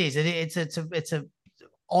stuff. But it's a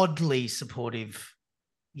oddly supportive.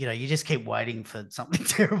 You just keep waiting for something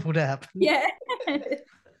terrible to happen. Yeah.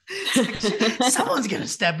 Someone's going to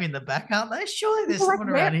stab me in the back, aren't they? Surely there's someone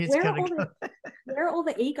around here who's going to go. Where are all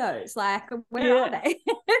the egos? Like, where are they?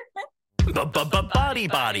 Body,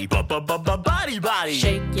 body.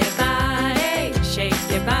 Shake your body,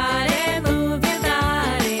 move your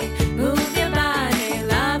body,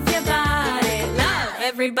 love your body, love.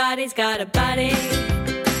 Everybody's got a body.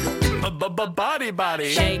 Body.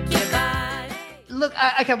 Shake your body. Look,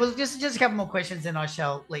 okay, well, just a couple more questions, and I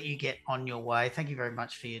shall let you get on your way. Thank you very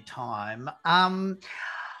much for your time.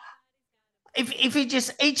 If you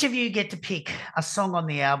just, each of you get to pick a song on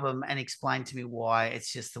the album and explain to me why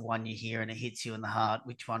it's just the one you hear and it hits you in the heart,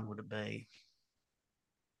 which one would it be?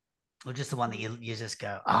 Or just the one that you just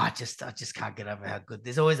go, I just can't get over how good.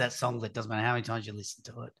 There's always that song that doesn't matter how many times you listen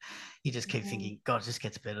to it, you just keep thinking, God, it just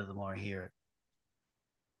gets better the more I hear it.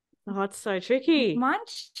 Oh, it's so tricky. Mine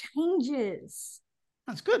changes.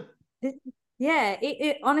 That's good.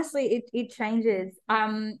 It honestly, it changes.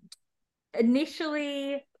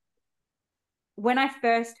 Initially, when I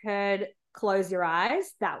first heard Close Your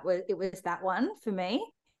Eyes, it was that one for me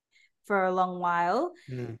for a long while.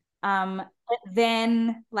 But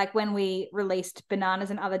then, like, when we released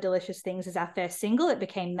Bananas and Other Delicious Things as our first single, it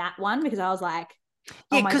became that one, because I was like,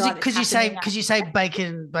 oh my God, because you say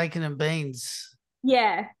bacon and beans.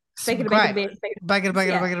 Yeah. Bacon.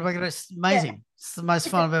 It's amazing. Yeah. It's the most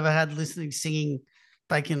fun I've ever had listening, singing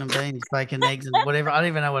bacon and beans, bacon, eggs, and whatever. I don't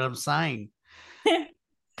even know what I'm saying.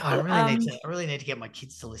 God, I really need to get my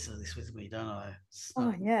kids to listen to this with me, don't I?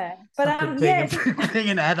 But being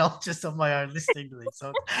an adult just on my own, listening to these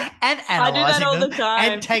songs and analysing them the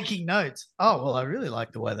and taking notes. Oh well, I really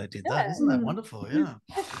like the way they did that. Isn't that wonderful? Yeah.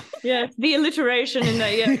 Yeah, the alliteration in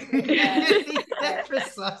that. Yeah,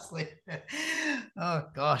 precisely. Oh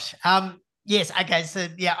gosh. Yes. Okay. So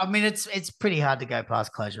yeah, I mean, it's pretty hard to go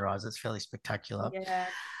past Close Your Eyes. It's fairly spectacular. Yeah.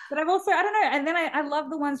 But I've also, I don't know, and then I love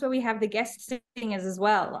the ones where we have the guest singers as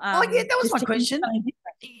well. That was my question.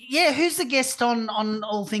 Yeah, who's the guest on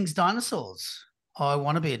All Things Dinosaurs? I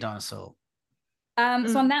Want to Be a Dinosaur.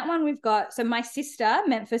 So on that one we've got, so my sister,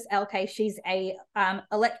 Memphis LK, she's a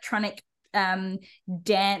electronic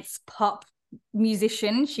dance pop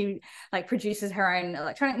musician. She like produces her own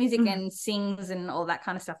electronic music and sings and all that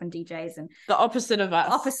kind of stuff, and DJs, and the opposite of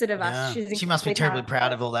us. Yeah. She must be terribly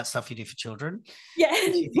proud of all that stuff you do for children. Yeah,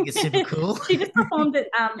 you think it's super cool. She just performed it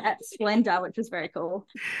at Splendor, which was very cool.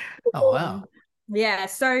 Oh wow. Yeah,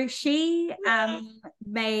 so she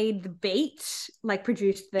made the beat, like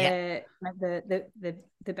produced the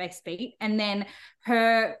bass beat, and then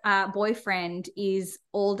her boyfriend is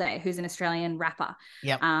All Day, who's an Australian rapper.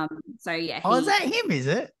 Yeah. So yeah. Is that him? Is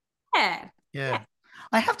it? Yeah. Yeah.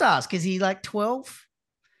 I have to ask, is he like 12?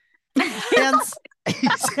 He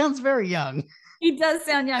sounds very young. He does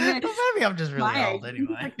sound young. Well, maybe I'm just really old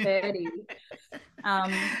anyway. He's like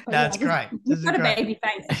 30. That's great. He's got a baby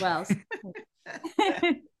face as well.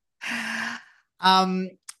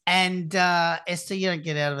 And Esther, you don't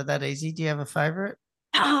get out of it that easy. Do you have a favorite?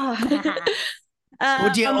 Or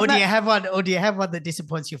do you have one? Or do you have one that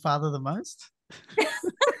disappoints your father the most?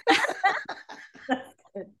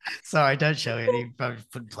 Sorry, don't show him. You probably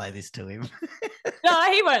wouldn't play this to him.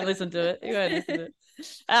 No, he won't listen to it. He won't listen to it.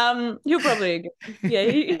 He'll probably,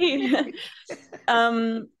 yeah.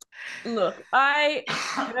 Look, I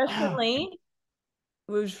personally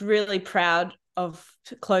was really proud of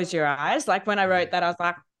Close Your Eyes. Like when I wrote that, I was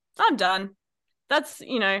like, I'm done. That's,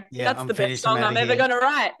 that's I'm the best song I'm ever going to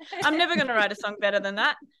write. I'm never going to write a song better than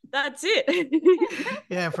that. That's it.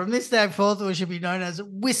 Yeah, from this day forth, we should be known as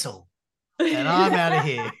Whistle. And I'm out of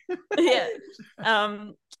here. Yeah.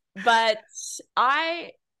 But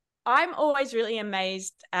I'm always really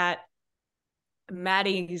amazed at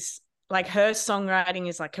Maddie's, like her songwriting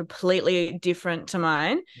is like completely different to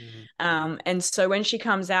mine. And so when she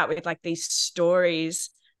comes out with like these stories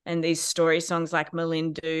and these story songs like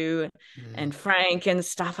Melindu and Frank and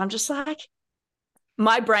stuff, I'm just like,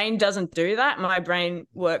 my brain doesn't do that. My brain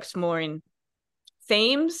works more in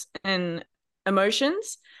themes and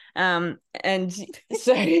emotions. And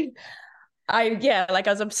so I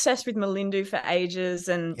was obsessed with Melindu for ages.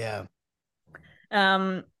 And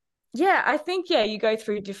I think, you go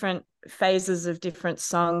through different phases of different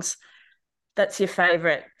songs. That's your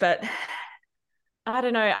favorite. But I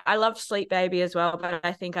don't know. I love Sleep Baby as well, but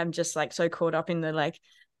I think I'm just like so caught up in the like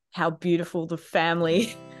how beautiful the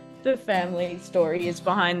family story is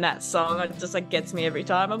behind that song. It just like gets me every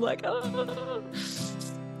time. I'm like, oh,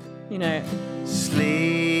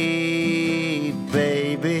 Sleep,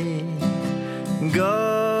 baby,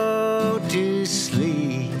 go to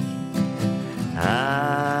sleep.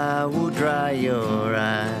 I will dry your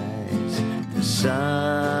eyes. The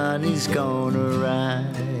sun is gonna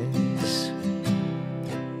rise.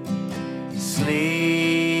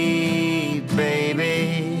 Sleep,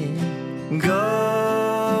 baby,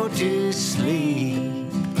 go to sleep.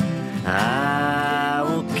 I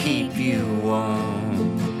will keep you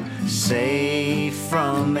warm, safe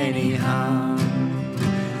from any harm.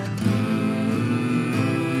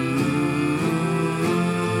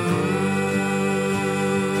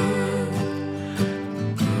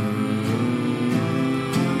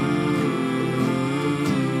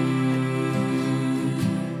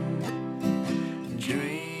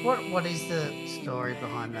 What is the story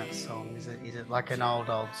behind that song? Is it like an old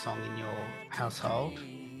song in your household?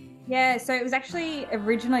 Yeah, so it was actually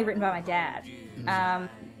originally written by my dad.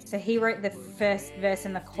 So he wrote the first verse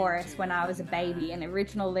and the chorus when I was a baby, and the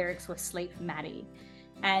original lyrics were Sleep Maddie.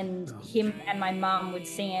 And him and my mum would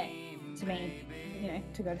sing it to me,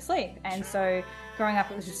 to go to sleep. And so growing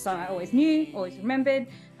up, it was just a song I always knew, always remembered.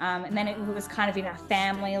 And then it was kind of in our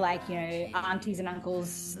family, like, aunties and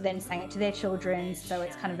uncles then sang it to their children. So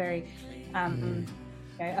it's kind of very,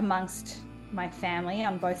 amongst my family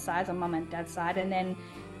on both sides, on mum and dad's side. And then,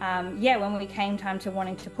 when we came time to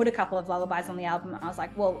wanting to put a couple of lullabies on the album, I was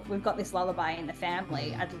like, well, we've got this lullaby in the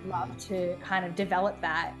family. I'd love to kind of develop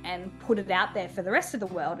that and put it out there for the rest of the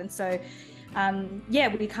world. And so,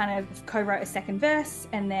 we kind of co-wrote a second verse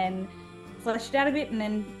and then fleshed it out a bit, and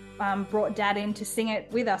then brought Dad in to sing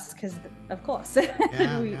it with us because, of course,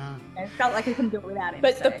 we felt like we couldn't do it without him.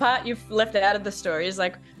 But the part you've left out of the story is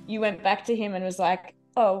like you went back to him and was like,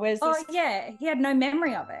 oh, where's this? Oh, yeah. He had no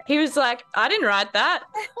memory of it. He was like, I didn't write that.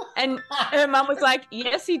 And her mum was like,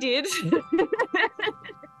 yes, he did.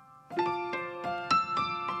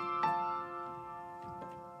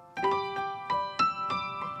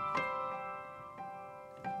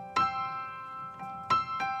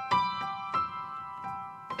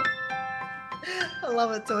 I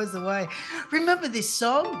love it. It's always the way. Remember this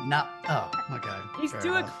song? No. Oh, okay. He's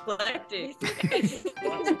too eclectic. He's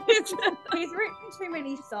written too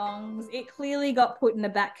many songs. It clearly got put in the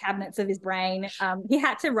back cabinets of his brain. He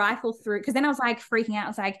had to rifle through, because then I was like freaking out. I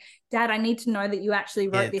was like, Dad, I need to know that you actually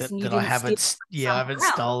wrote this and you didn't I haven't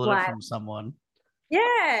stolen it from someone.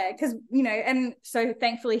 Yeah, because, and so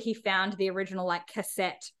thankfully he found the original like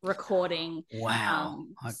cassette recording. Wow.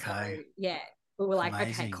 Okay. So, yeah. We were like,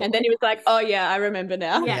 amazing. Okay, cool. And then he was like, oh, yeah, I remember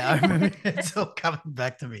now. Yeah, I remember. It's all coming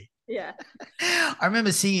back to me. Yeah. I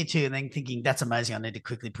remember seeing it too and then thinking, that's amazing. I need to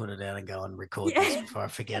quickly put it out and go and record this before I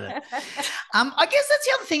forget it. I guess that's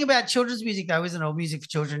the other thing about children's music, though, isn't it? Or music for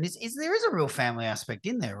children, is there is a real family aspect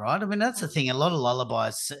in there, right? I mean, that's the thing. A lot of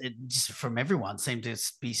lullabies just from everyone seem to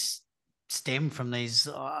be stem from these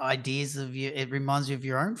ideas of you. It reminds you of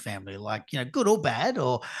your own family, like, good or bad,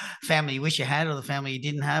 or family you wish you had, or the family you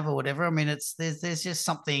didn't have, or whatever. I mean, there's just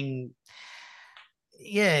something,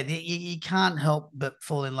 you can't help but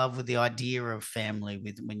fall in love with the idea of family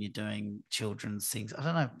when you're doing children's things. I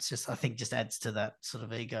don't know. It's just, I think, just adds to that sort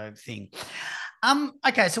of ego thing.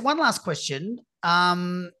 Okay, so one last question.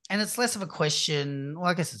 And it's less of a question. Well,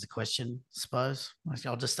 I guess it's a question, I suppose.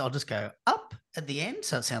 I'll just go up at the end,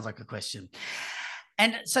 so it sounds like a question.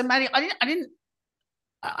 And so, Maddie, I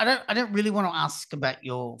don't really want to ask about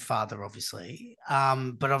your father, obviously,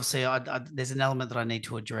 but obviously there's an element that I need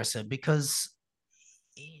to address it, because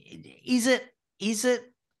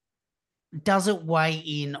does it weigh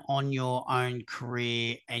in on your own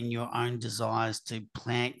career and your own desires to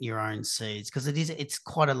plant your own seeds? Because it's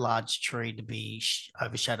quite a large tree to be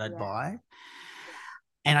overshadowed by.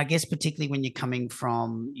 And I guess particularly when you're coming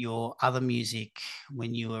from your other music,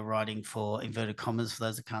 when you were writing for, inverted commas, for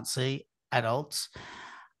those that can't see, adults,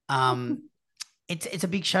 it's a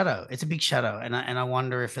big shadow. It's a big shadow. And I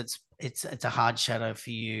wonder if it's a hard shadow for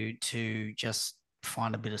you to just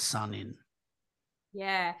find a bit of sun in.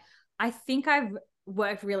 Yeah, I think I've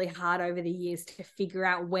worked really hard over the years to figure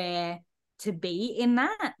out where to be in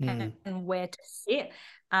that and where to sit.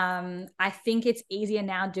 I think it's easier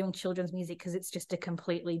now doing children's music because it's just a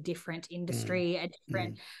completely different industry, a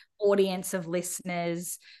different audience of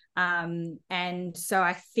listeners. And so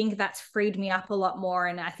I think that's freed me up a lot more.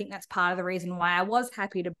 And I think that's part of the reason why I was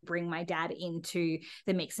happy to bring my dad into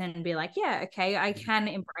the mix and be like, yeah, okay, I can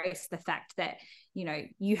embrace the fact that, you know,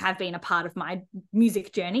 you have been a part of my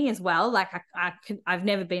music journey as well. Like I've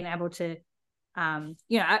never been able to,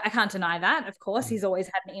 you know, I can't deny that. Of course, he's always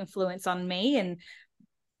had an influence on me and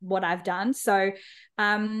what I've done. So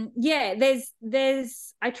yeah,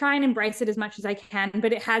 there's I try and embrace it as much as I can,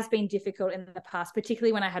 but it has been difficult in the past,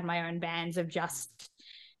 particularly when I had my own bands, of just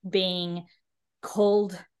being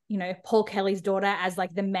called, you know, Paul Kelly's daughter as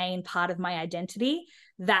like the main part of my identity.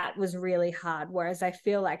 That was really hard. Whereas I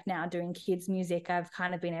feel like now doing kids music, I've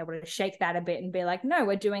kind of been able to shake that a bit and be like, no,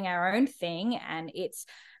 we're doing our own thing and it's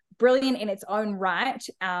brilliant in its own right.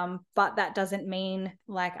 But that doesn't mean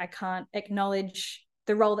like I can't acknowledge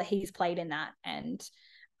the role that he's played in that and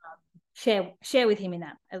share with him in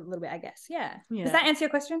that a little bit, I guess. Yeah. Does that answer your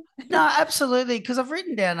question? No, absolutely. Because I've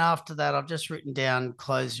written down after that, I've just written down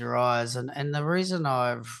Close Your Eyes. And the reason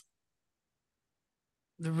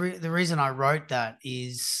the reason I wrote that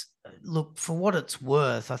is, look, for what it's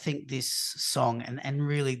worth, I think this song and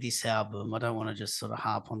really this album, I don't want to just sort of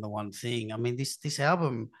harp on the one thing. I mean, this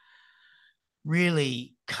album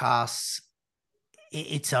really casts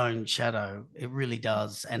its own shadow. It really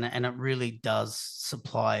does. And it really does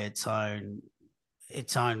supply its own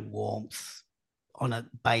warmth on it,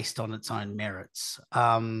 based on its own merits.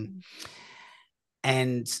 And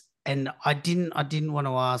I didn't want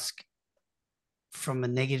to ask from a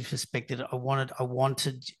negative perspective. I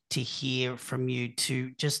wanted to hear from you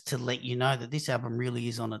to let you know that this album really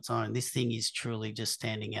is on its own. This thing is truly just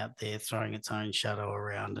standing out there, throwing its own shadow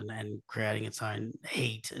around and creating its own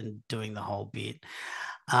heat and doing the whole bit.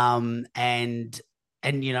 And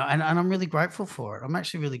you know, and I'm really grateful for it. I'm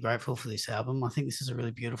actually really grateful for this album. I think this is a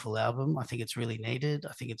really beautiful album. I think it's really needed.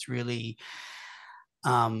 I think it's really,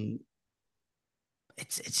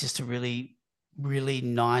 it's just a really, really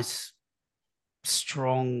nice,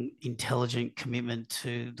 strong, intelligent commitment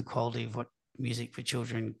to the quality of what music for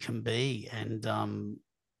children can be. And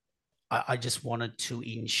I just wanted to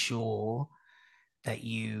ensure that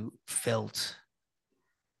you felt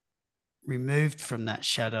removed from that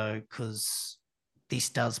shadow, because this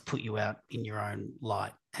does put you out in your own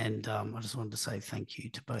light. And I just wanted to say thank you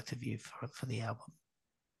to both of you for the album.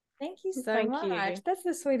 Thank you so much. That's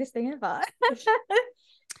the sweetest thing ever.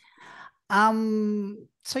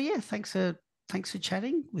 So yeah, thanks for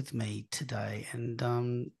chatting with me today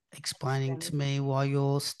and explaining to me why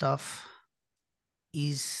your stuff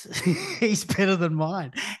is better than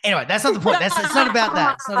mine. Anyway, that's not the point. It's not about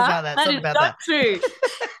that. It's not about that. It's not about that. True.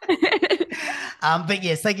 But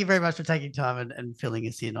yes, thank you very much for taking time and filling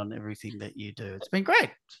us in on everything that you do. It's been great.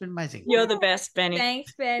 It's been amazing. You're the best, Benny.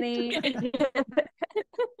 Thanks, Benny.